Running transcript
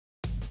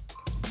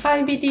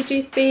Hi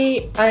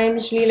BDGC, I'm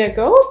Julie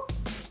Legault.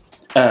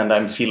 And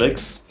I'm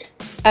Felix.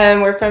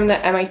 We're from the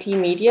MIT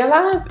Media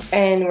Lab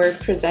and we're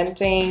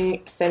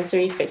presenting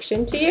sensory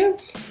fiction to you.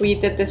 We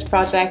did this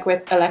project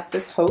with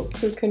Alexis Hope,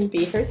 who couldn't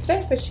be here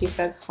today, but she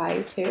says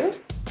hi too.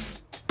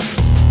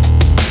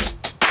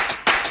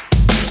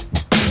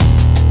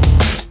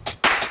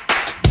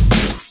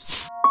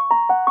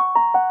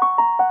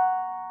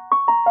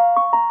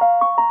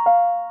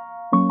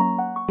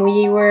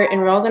 We were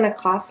enrolled in a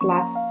class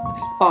last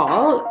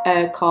fall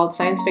called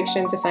Science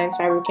Fiction to Science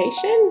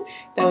Fabrication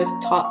that was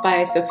taught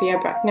by Sophia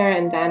Bruckner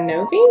and Dan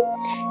Novi.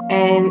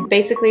 And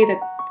basically the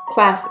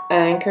class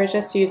encouraged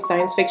us to use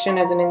science fiction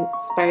as an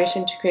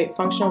inspiration to create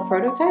functional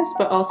prototypes,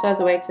 but also as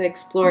a way to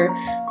explore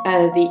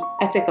the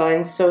ethical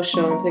and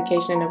social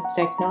implication of the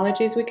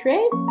technologies we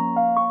create.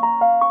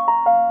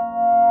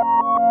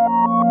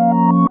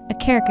 A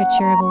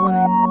caricature of a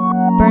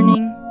woman,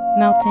 burning,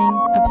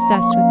 melting,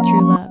 obsessed with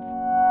true love,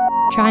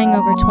 trying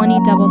over 20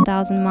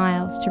 double-thousand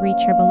miles to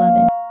reach her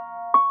beloved.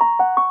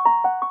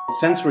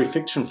 Sensory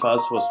fiction for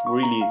us was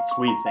really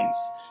three things.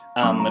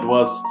 It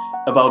was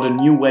about a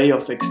new way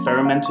of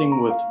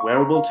experimenting with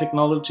wearable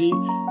technology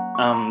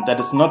that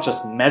is not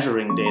just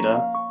measuring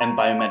data and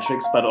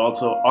biometrics, but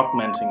also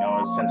augmenting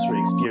our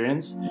sensory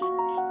experience.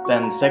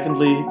 Then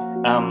secondly,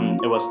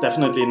 it was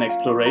definitely an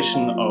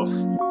exploration of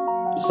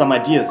some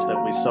ideas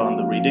that we saw in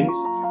the readings,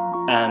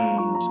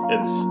 and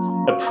it's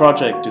a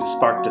project to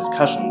spark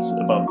discussions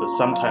about the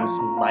sometimes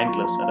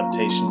mindless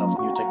adaptation of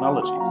new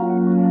technologies.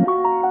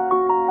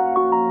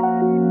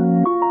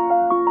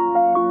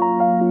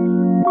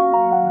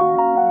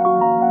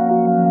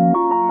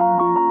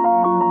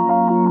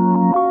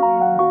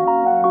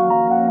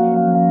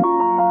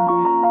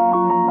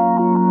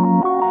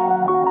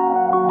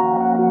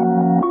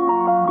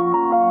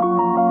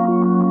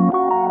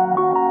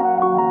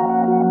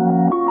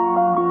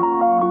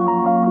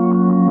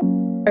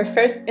 Our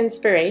first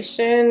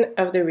inspiration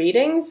of the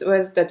readings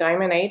was The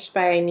Diamond Age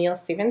by Neil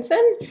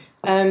Stephenson,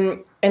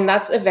 and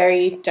that's a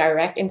very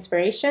direct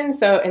inspiration.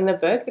 So in the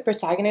book, the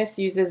protagonist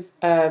uses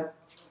a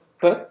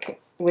book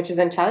which is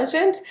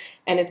intelligent,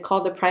 and it's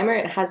called The Primer.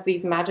 It has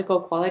these magical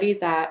qualities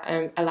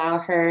that allow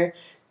her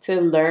to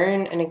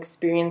learn and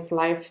experience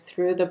life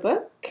through the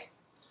book.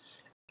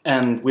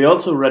 And we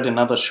also read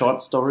another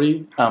short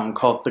story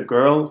called The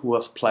Girl Who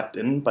Was Plugged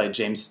In by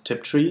James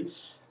Tiptree,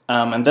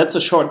 and that's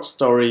a short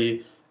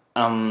story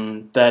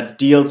that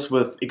deals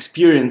with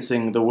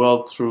experiencing the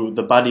world through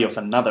the body of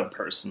another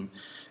person.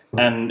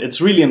 And it's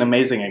really an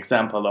amazing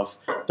example of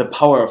the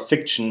power of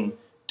fiction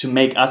to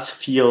make us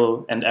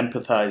feel and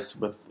empathize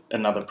with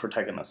another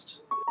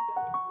protagonist.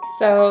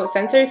 So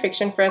sensory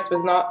fiction for us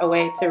was not a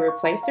way to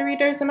replace the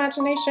reader's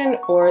imagination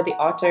or the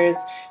author's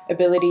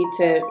ability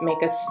to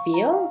make us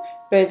feel,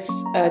 but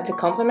to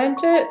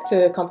complement it,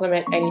 to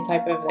complement any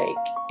type of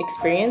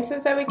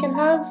experiences that we can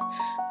have.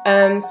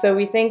 So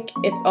we think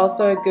it's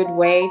also a good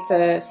way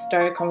to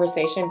start a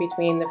conversation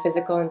between the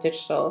physical and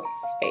digital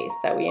space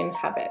that we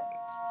inhabit.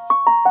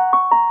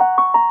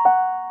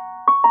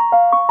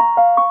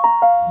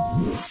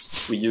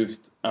 We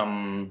used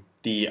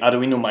the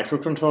Arduino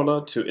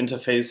microcontroller to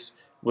interface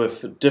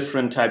with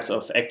different types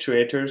of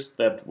actuators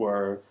that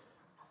were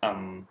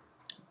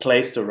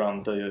placed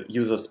around the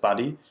user's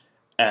body.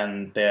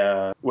 And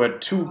there were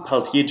two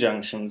Peltier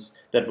junctions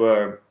that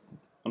were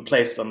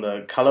placed on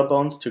the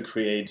collarbones to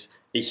create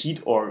a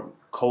heat or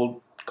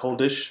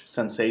coldish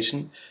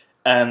sensation.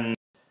 And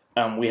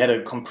we had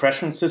a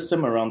compression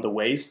system around the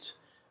waist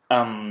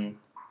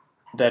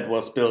that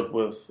was built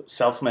with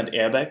self-made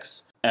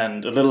airbags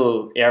and a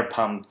little air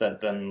pump that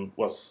then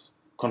was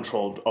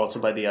controlled also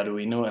by the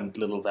Arduino and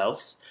little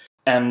valves.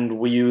 And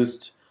we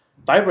used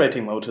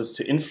vibrating motors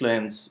to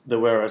influence the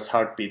wearer's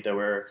heartbeat. There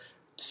were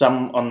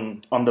some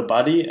on the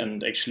body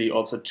and actually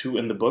also two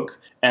in the book.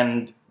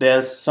 And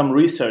there's some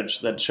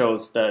research that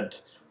shows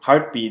that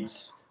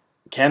heartbeats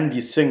can be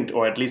synced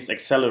or at least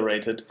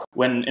accelerated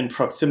when in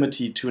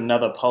proximity to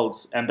another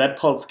pulse. And that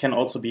pulse can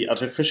also be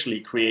artificially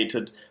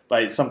created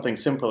by something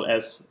simple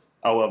as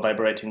our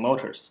vibrating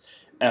motors.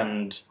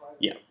 And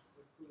yeah.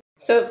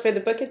 So for the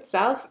book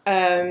itself,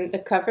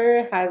 the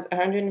cover has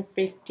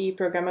 150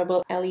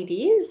 programmable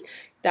LEDs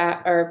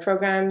that are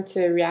programmed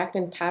to react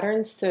in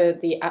patterns to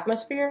the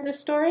atmosphere of the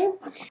story.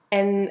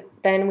 And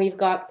then we've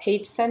got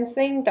page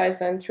sensing that is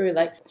done through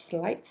light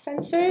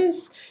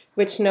sensors,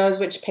 which knows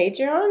which page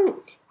you're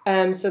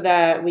on, so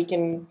that we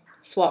can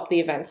swap the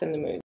events and the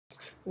moods.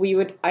 We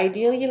would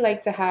ideally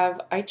like to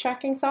have eye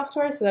tracking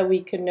software so that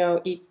we could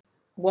know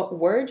what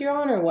word you're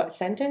on or what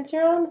sentence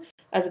you're on,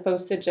 as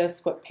opposed to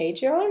just what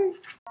page you're on.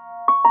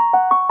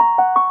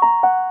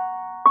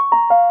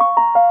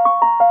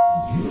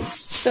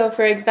 So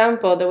for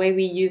example, the way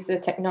we use the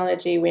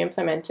technology we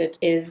implemented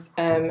is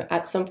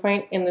at some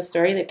point in the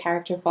story, the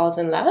character falls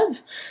in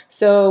love.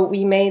 So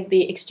we made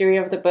the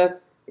exterior of the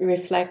book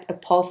reflect a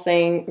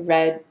pulsing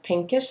red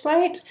pinkish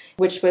light,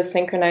 which was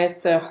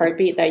synchronized to a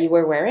heartbeat that you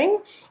were wearing.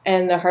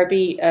 And the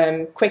heartbeat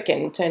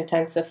quickened to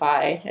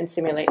intensify and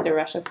simulate the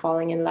rush of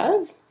falling in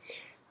love.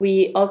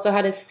 We also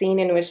had a scene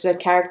in which the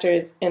character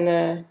is in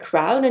a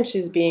crowd and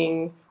she's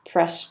being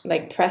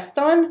pressed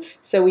on.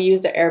 So we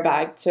used the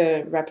airbag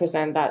to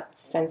represent that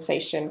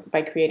sensation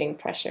by creating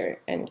pressure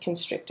and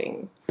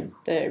constricting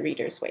the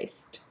reader's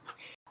waist.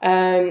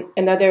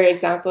 Another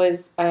example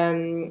is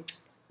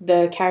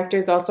the character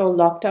is also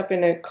locked up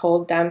in a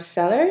cold, damp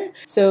cellar.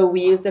 So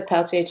we used the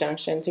Peltier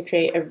junction to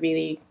create a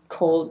really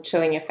cold,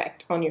 chilling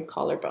effect on your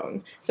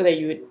collarbone so that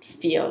you would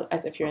feel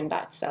as if you're in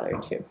that cellar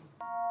too.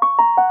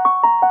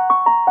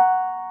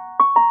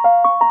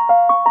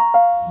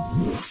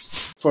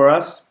 For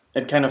us,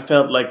 it kind of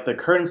felt like the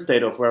current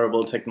state of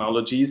wearable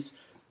technologies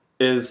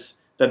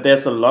is that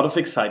there's a lot of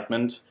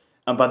excitement,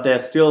 but there are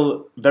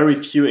still very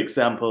few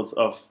examples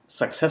of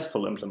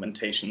successful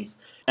implementations.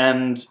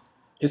 And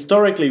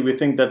historically, we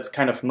think that's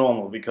kind of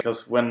normal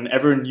because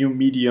whenever new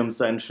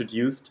mediums are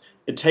introduced,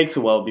 it takes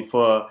a while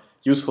before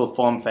useful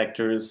form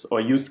factors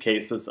or use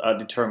cases are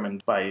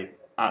determined by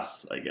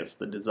us, I guess,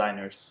 the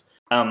designers.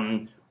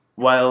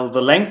 While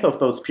the length of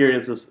those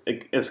periods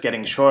is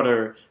getting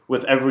shorter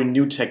with every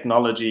new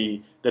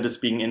technology that is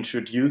being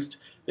introduced,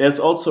 there's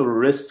also a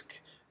risk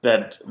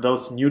that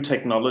those new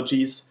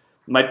technologies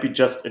might be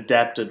just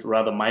adapted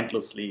rather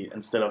mindlessly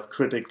instead of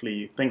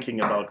critically thinking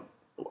about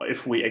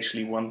if we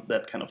actually want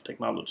that kind of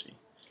technology.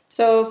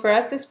 So for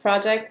us, this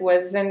project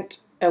wasn't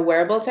a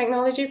wearable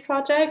technology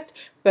project,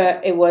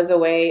 but it was a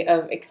way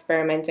of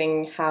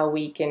experimenting how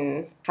we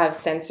can have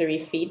sensory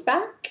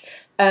feedback.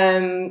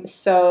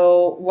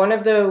 So one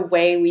of the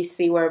way we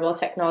see wearable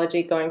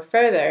technology going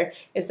further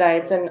is that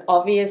it's an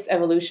obvious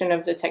evolution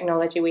of the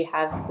technology we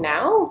have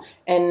now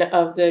and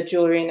of the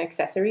jewelry and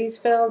accessories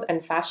field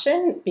and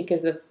fashion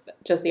because of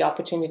just the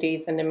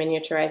opportunities and the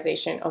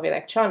miniaturization of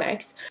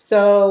electronics.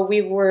 So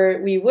we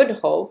would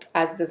hope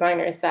as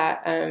designers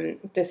that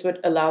this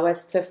would allow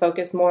us to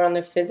focus more on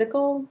the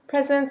physical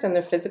presence and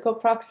the physical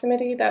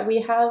proximity that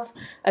we have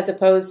as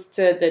opposed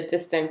to the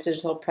distant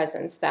digital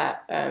presence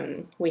that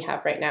we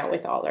have right now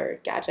with all our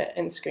gadget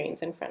and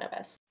screens in front of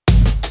us.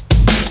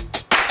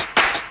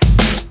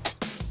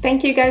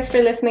 Thank you guys for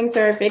listening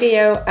to our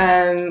video.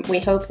 We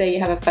hope that you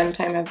have a fun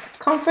time at the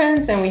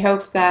conference, and we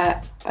hope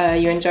that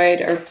you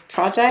enjoyed our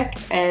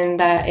project and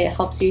that it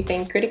helps you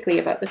think critically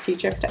about the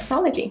future of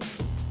technology.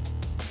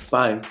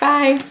 Bye.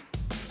 Bye.